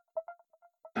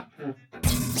Hey,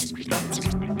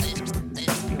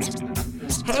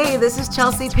 this is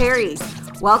Chelsea Perry.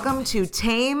 Welcome to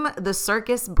Tame the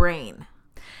Circus Brain.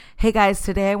 Hey guys,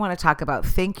 today I want to talk about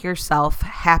Think Yourself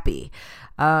Happy.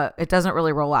 It doesn't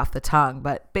really roll off the tongue,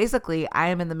 but basically I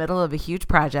am in the middle of a huge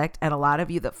project, and a lot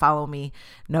of you that follow me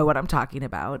know what I'm talking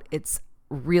about. It's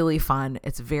really fun.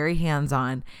 It's very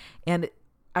hands-on, and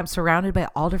I'm surrounded by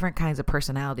all different kinds of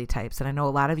personality types, and I know a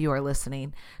lot of you are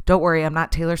listening. Don't worry, I'm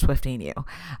not Taylor Swifting you.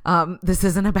 This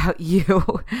isn't about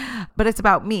you, but it's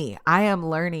about me. I am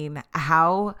learning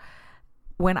how,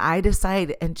 when I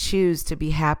decide and choose to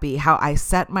be happy, how I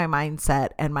set my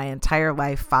mindset and my entire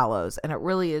life follows. And it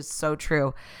really is so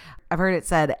true. I've heard it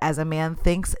said, as a man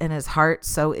thinks in his heart,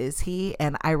 so is he.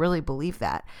 And I really believe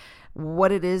that.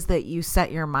 What it is that you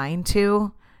set your mind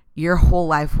to, your whole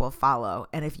life will follow.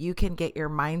 And if you can get your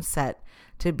mindset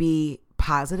to be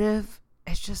positive,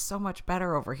 it's just so much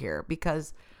better over here,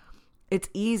 because it's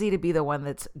easy to be the one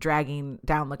that's dragging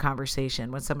down the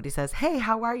conversation when somebody says, hey,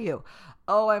 how are you?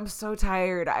 Oh, I'm so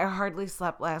tired. I hardly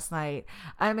slept last night.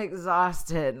 I'm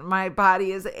exhausted. My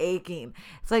body is aching.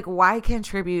 It's like, why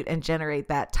contribute and generate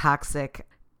that toxic,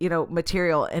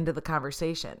 material into the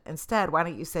conversation? Instead, why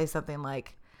don't you say something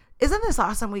like, isn't this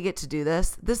awesome? We get to do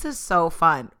this. This is so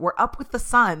fun. We're up with the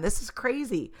sun. This is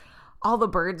crazy. All the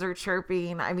birds are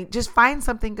chirping. I mean, just find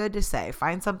something good to say.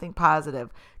 Find something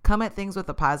positive. Come at things with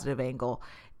a positive angle.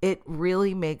 It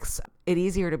really makes it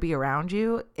easier to be around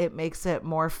you. It makes it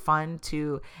more fun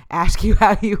to ask you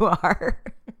how you are.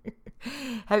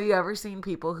 Have you ever seen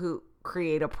people who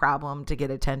create a problem to get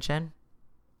attention?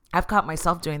 I've caught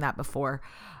myself doing that before.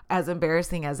 As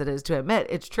embarrassing as it is to admit,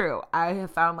 it's true. I have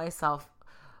found myself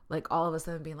like all of a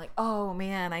sudden being like, oh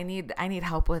man, I need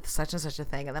help with such and such a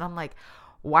thing. And then I'm like,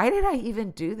 why did I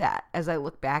even do that? As I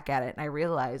look back at it, and I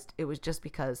realized it was just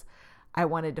because I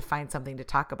wanted to find something to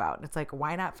talk about. And it's like,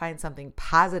 why not find something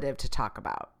positive to talk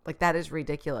about? Like, that is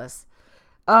ridiculous.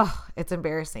 Oh, it's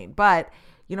embarrassing. But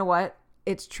you know what?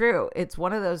 It's true. It's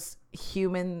one of those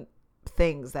human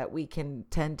things that we can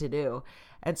tend to do.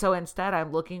 And so instead,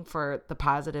 I'm looking for the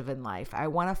positive in life. I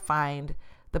want to find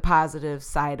the positive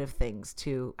side of things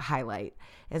to highlight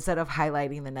instead of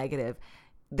highlighting the negative.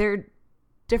 There are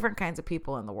different kinds of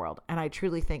people in the world, and I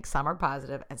truly think some are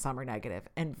positive and some are negative,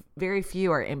 and very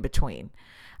few are in between.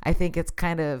 I think it's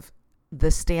kind of the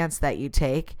stance that you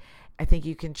take. I think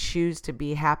you can choose to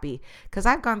be happy, because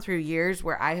I've gone through years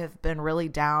where I have been really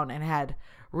down and had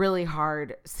really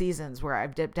hard seasons where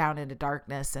I've dipped down into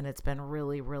darkness, and it's been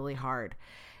really, really hard.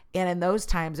 And in those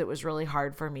times, it was really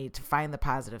hard for me to find the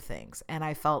positive things. And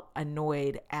I felt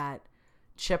annoyed at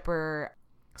chipper,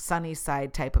 sunny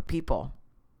side type of people.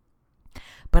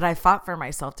 But I fought for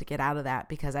myself to get out of that,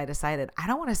 because I decided I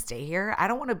don't want to stay here. I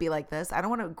don't want to be like this. I don't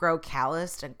want to grow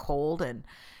calloused and cold and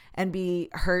be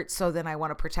hurt. So then I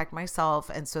want to protect myself.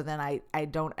 And so then I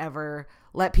don't ever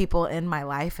let people in my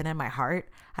life and in my heart.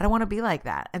 I don't want to be like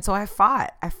that. And so I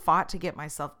fought to get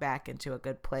myself back into a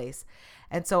good place.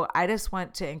 And so I just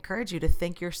want to encourage you to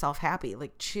think yourself happy.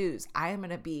 Like, choose. I am going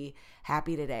to be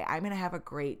happy today. I'm going to have a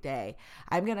great day.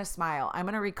 I'm going to smile. I'm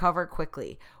going to recover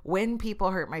quickly. When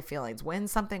people hurt my feelings, when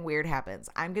something weird happens,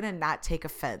 I'm going to not take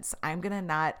offense. I'm going to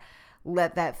not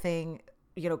let that thing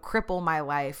cripple my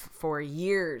life for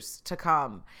years to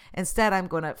come. Instead, I'm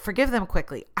going to forgive them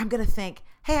quickly. I'm going to think,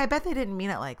 hey, I bet they didn't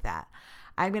mean it like that.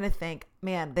 I'm going to think,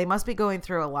 man, they must be going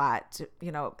through a lot to,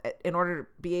 in order to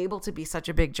be able to be such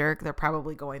a big jerk, they're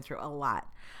probably going through a lot.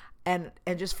 And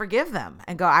just forgive them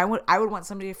and go, I would want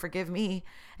somebody to forgive me.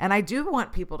 And I do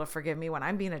want people to forgive me when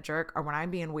I'm being a jerk, or when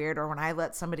I'm being weird, or when I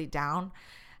let somebody down.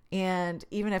 And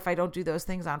even if I don't do those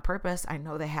things on purpose, I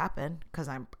know they happen because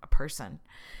I'm a person.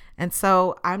 And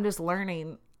so I'm just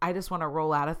learning. I just want to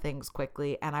roll out of things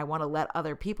quickly, and I want to let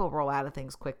other people roll out of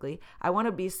things quickly. I want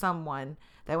to be someone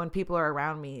that when people are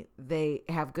around me, they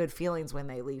have good feelings when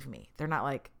they leave me. They're not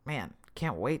like, man,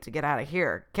 can't wait to get out of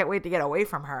here. Can't wait to get away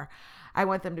from her. I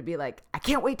want them to be like, I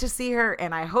can't wait to see her,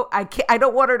 and I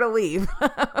don't want her to leave.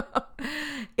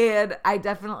 And I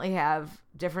definitely have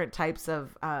different types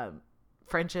of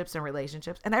friendships and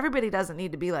relationships, and everybody doesn't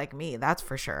need to be like me. That's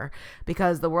for sure,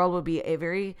 because the world would be a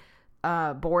very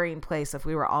boring place if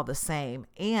we were all the same.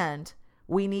 And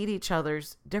we need each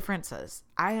other's differences.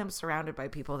 I am surrounded by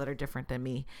people that are different than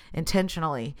me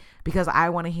intentionally, because I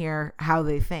want to hear how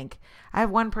they think. I have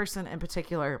one person in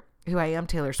particular who I am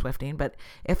Taylor Swifting, but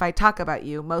if I talk about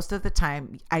you, most of the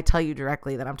time I tell you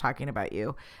directly that I'm talking about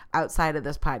you outside of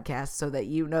this podcast, so that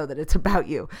you know that it's about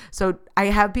you. So I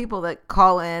have people that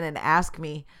call in and ask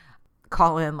me,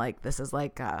 like this is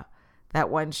like that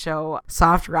one show,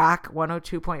 Soft Rock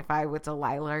 102.5 with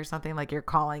Delilah or something, like you're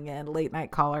calling in, late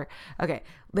night caller. Okay.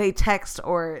 They text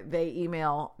or they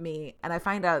email me and I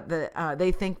find out that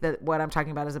they think that what I'm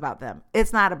talking about is about them.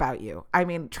 It's not about you. I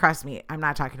mean, trust me, I'm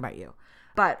not talking about you.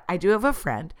 But I do have a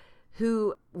friend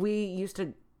who we used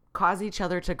to cause each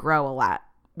other to grow a lot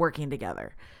working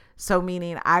together. So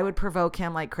meaning I would provoke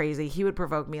him like crazy. He would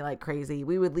provoke me like crazy.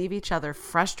 We would leave each other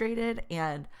frustrated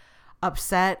and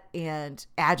upset and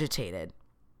agitated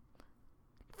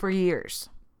for years.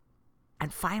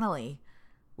 And finally,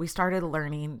 we started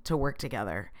learning to work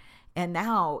together. And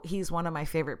now he's one of my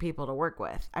favorite people to work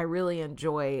with. I really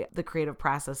enjoy the creative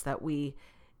process that we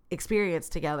experience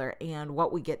together and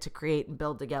what we get to create and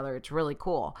build together. It's really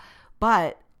cool.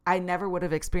 But I never would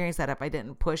have experienced that if I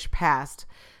didn't push past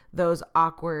those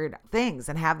awkward things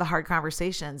and have the hard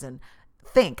conversations and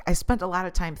think. I spent a lot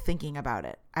of time thinking about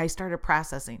it. I started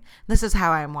processing. This is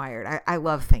how I'm wired. I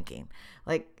love thinking.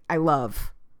 Like, I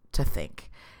love to think.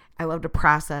 I love to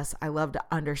process. I love to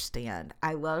understand.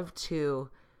 I love to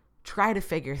try to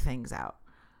figure things out.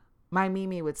 My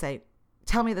Mimi would say,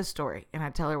 tell me the story. And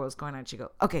I'd tell her what was going on. She'd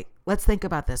go, okay, let's think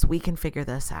about this. We can figure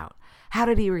this out. How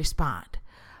did he respond?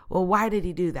 Well, why did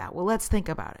he do that? Well, let's think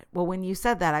about it. Well, when you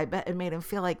said that, I bet it made him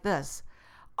feel like this.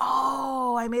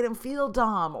 Oh, I made him feel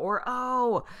dumb. Or,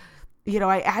 oh,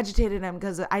 I agitated him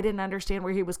because I didn't understand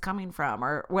where he was coming from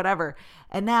or whatever.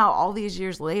 And now all these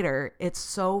years later, it's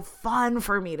so fun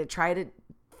for me to try to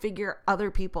figure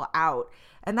other people out,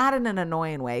 and not in an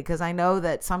annoying way, because I know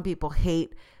that some people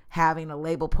hate having a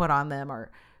label put on them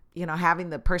or, having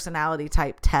the personality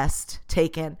type test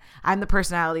taken. I'm the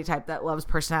personality type that loves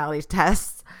personality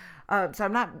tests. So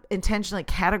I'm not intentionally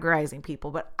categorizing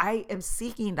people, but I am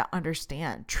seeking to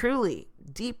understand, truly,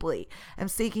 deeply. I'm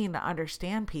seeking to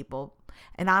understand people.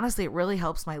 And honestly, it really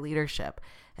helps my leadership.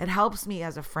 It helps me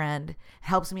as a friend. It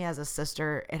helps me as a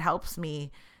sister. It helps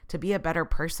me to be a better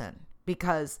person,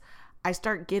 because I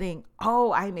start getting,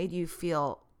 oh, I made you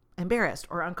feel embarrassed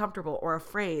or uncomfortable or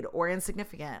afraid or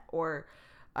insignificant, or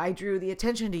I drew the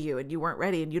attention to you and you weren't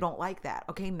ready and you don't like that.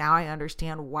 Okay, now I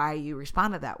understand why you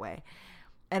responded that way.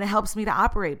 And it helps me to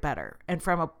operate better and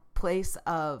from a place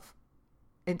of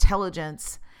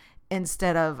intelligence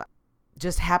instead of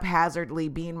just haphazardly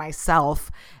being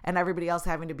myself and everybody else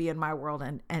having to be in my world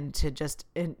and to just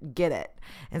get it.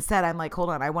 Instead, I'm like, hold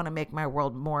on, I want to make my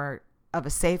world more of a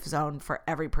safe zone for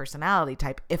every personality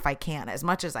type if I can, as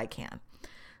much as I can.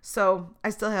 So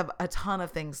I still have a ton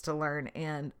of things to learn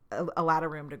and a lot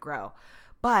of room to grow,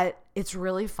 but it's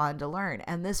really fun to learn.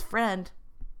 And this friend,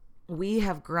 we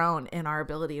have grown in our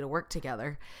ability to work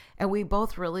together, and we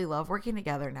both really love working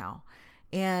together now.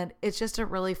 And it's just a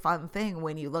really fun thing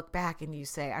when you look back and you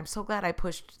say, I'm so glad I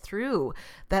pushed through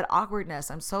that awkwardness.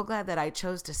 I'm so glad that I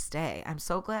chose to stay. I'm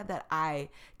so glad that I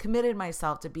committed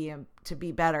myself to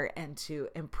be better and to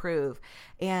improve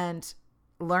and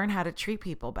learn how to treat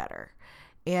people better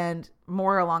and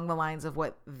more along the lines of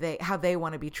how they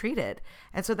want to be treated.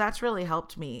 And so that's really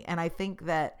helped me. And I think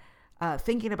that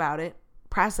thinking about it,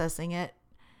 processing it,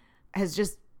 has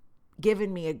just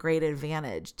given me a great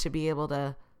advantage to be able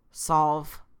to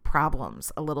solve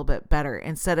problems a little bit better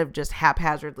instead of just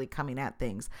haphazardly coming at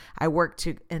things. I work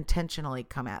to intentionally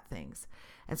come at things.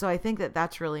 And so I think that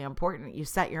that's really important. You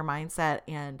set your mindset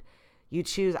and you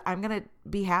choose, I'm going to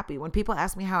be happy. When people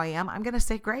ask me how I am, I'm going to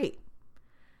say great.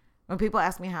 When people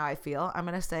ask me how I feel, I'm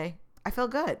going to say, I feel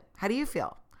good. How do you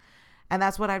feel? And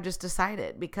that's what I've just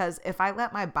decided, because if I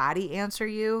let my body answer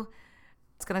you,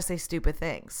 it's going to say stupid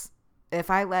things. If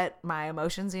I let my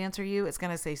emotions answer you, it's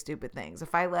going to say stupid things.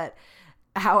 If I let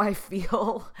how I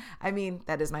feel, I mean,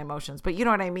 that is my emotions, but you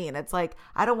know what I mean? It's like,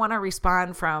 I don't want to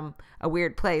respond from a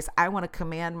weird place. I want to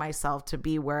command myself to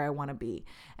be where I want to be.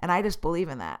 And I just believe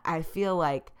in that. I feel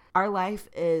like our life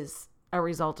is a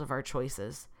result of our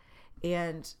choices,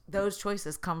 and those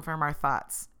choices come from our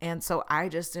thoughts. And so I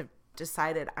just have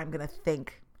decided I'm going to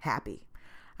think happy.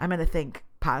 I'm going to think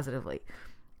positively.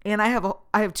 And I have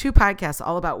 2 podcasts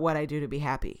all about what I do to be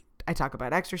happy. I talk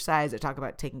about exercise. I talk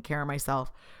about taking care of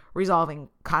myself, resolving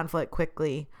conflict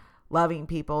quickly, loving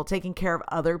people, taking care of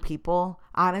other people.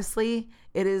 Honestly,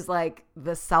 it is like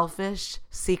the selfish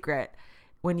secret.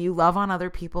 When you love on other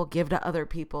people, give to other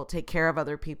people, take care of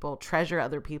other people, treasure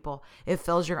other people, it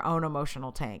fills your own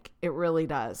emotional tank. It really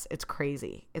does. It's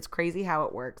crazy. It's crazy how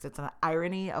it works. It's an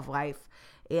irony of life.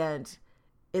 And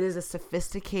it is a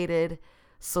sophisticated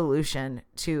solution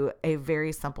to a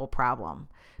very simple problem.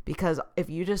 Because if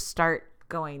you just start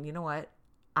going, you know what?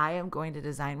 I am going to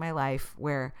design my life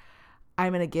where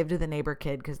I'm going to give to the neighbor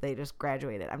kid because they just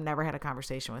graduated. I've never had a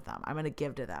conversation with them. I'm going to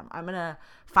give to them. I'm going to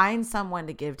find someone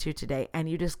to give to today. And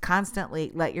you just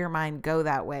constantly let your mind go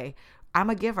that way. I'm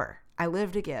a giver. I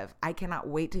live to give. I cannot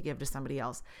wait to give to somebody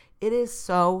else. It is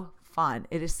so fun.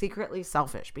 It is secretly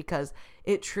selfish because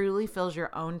it truly fills your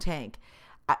own tank.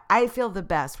 I feel the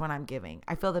best when I'm giving.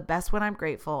 I feel the best when I'm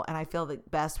grateful. And I feel the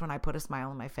best when I put a smile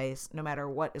on my face, no matter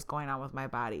what is going on with my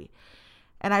body.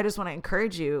 And I just want to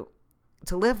encourage you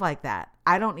to live like that.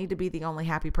 I don't need to be the only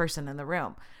happy person in the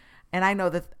room. And I know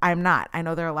that I'm not. I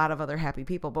know there are a lot of other happy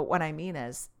people. But what I mean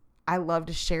is I love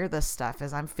to share this stuff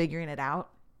as I'm figuring it out.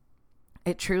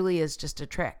 It truly is just a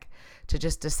trick to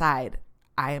just decide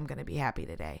I am going to be happy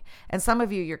today. And some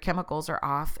of you, your chemicals are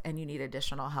off and you need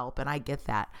additional help. And I get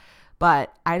that.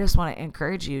 But I just want to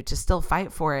encourage you to still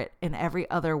fight for it in every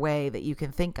other way that you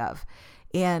can think of.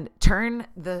 And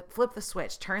flip the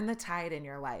switch, turn the tide in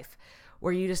your life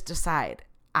where you just decide,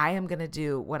 I am going to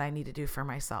do what I need to do for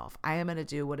myself. I am going to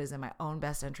do what is in my own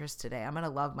best interest today. I'm going to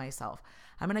love myself.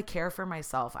 I'm going to care for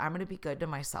myself. I'm going to be good to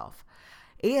myself.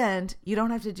 And you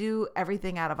don't have to do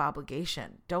everything out of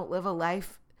obligation. Don't live a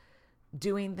life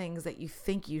doing things that you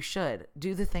think you should.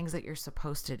 Do the things that you're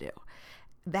supposed to do.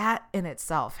 That in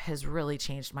itself has really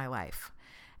changed my life.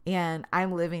 And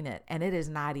I'm living it, and it is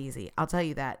not easy. I'll tell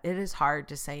you that. It is hard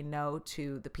to say no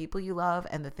to the people you love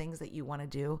and the things that you want to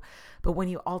do. But when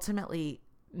you ultimately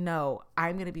know,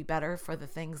 I'm going to be better for the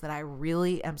things that I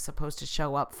really am supposed to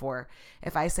show up for,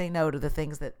 if I say no to the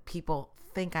things that people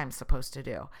think I'm supposed to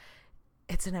do,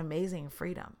 it's an amazing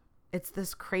freedom. It's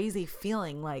this crazy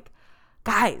feeling like,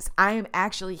 guys, I am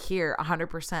actually here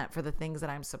 100% for the things that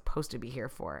I'm supposed to be here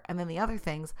for. And then the other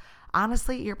things,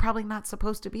 honestly, you're probably not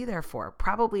supposed to be there for.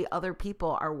 Probably other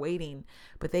people are waiting,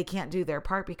 but they can't do their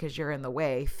part because you're in the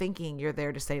way, thinking you're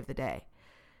there to save the day.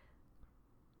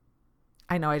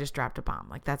 I know I just dropped a bomb.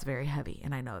 Like, that's very heavy,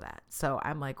 and I know that. So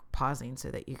I'm like pausing so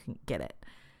that you can get it.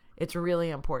 It's really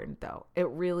important, though. It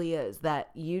really is that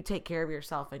you take care of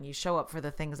yourself and you show up for the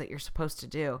things that you're supposed to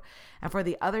do. And for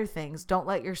the other things, don't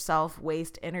let yourself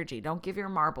waste energy. Don't give your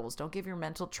marbles. Don't give your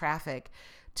mental traffic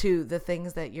to the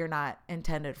things that you're not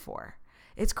intended for.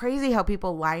 It's crazy how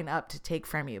people line up to take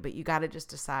from you, but you got to just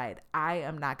decide, I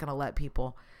am not going to let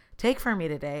people take from me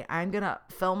today. I'm going to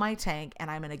fill my tank and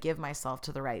I'm going to give myself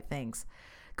to the right things.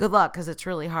 Good luck, because it's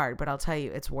really hard, but I'll tell you,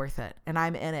 it's worth it. And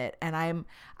I'm in it. And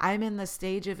I'm in the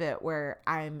stage of it where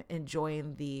I'm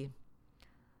enjoying the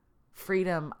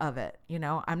freedom of it. You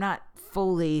know, I'm not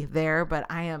fully there, but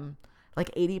I am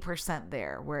like 80%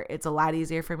 there, where it's a lot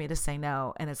easier for me to say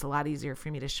no. And it's a lot easier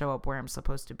for me to show up where I'm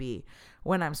supposed to be,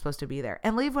 when I'm supposed to be there,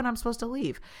 and leave when I'm supposed to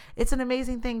leave. It's an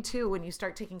amazing thing too, when you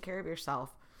start taking care of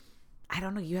yourself. I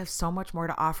don't know, you have so much more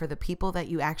to offer the people that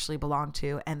you actually belong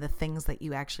to and the things that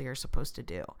you actually are supposed to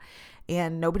do.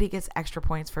 And nobody gets extra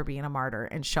points for being a martyr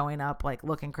and showing up like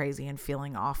looking crazy and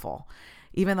feeling awful.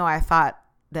 Even though I thought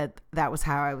that that was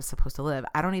how I was supposed to live.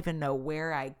 I don't even know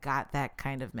where I got that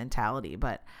kind of mentality,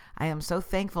 but I am so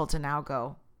thankful to now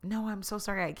go, no, I'm so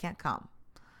sorry, I can't come.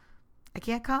 I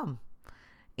can't come.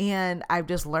 And I've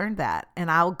just learned that.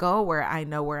 And I'll go where I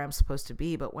know where I'm supposed to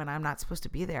be, but when I'm not supposed to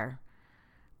be there,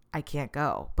 I can't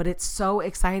go. But it's so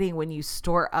exciting when you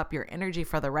store up your energy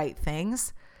for the right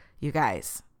things. You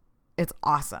guys, it's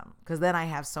awesome, because then I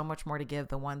have so much more to give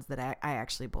the ones that I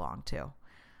actually belong to.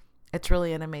 It's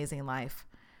really an amazing life.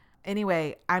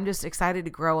 Anyway, I'm just excited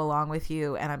to grow along with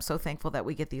you, and I'm so thankful that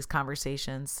we get these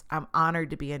conversations. I'm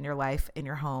honored to be in your life, in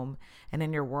your home, and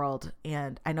in your world,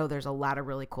 and I know there's a lot of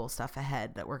really cool stuff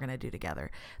ahead that we're going to do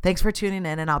together. Thanks for tuning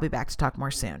in, and I'll be back to talk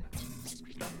more soon.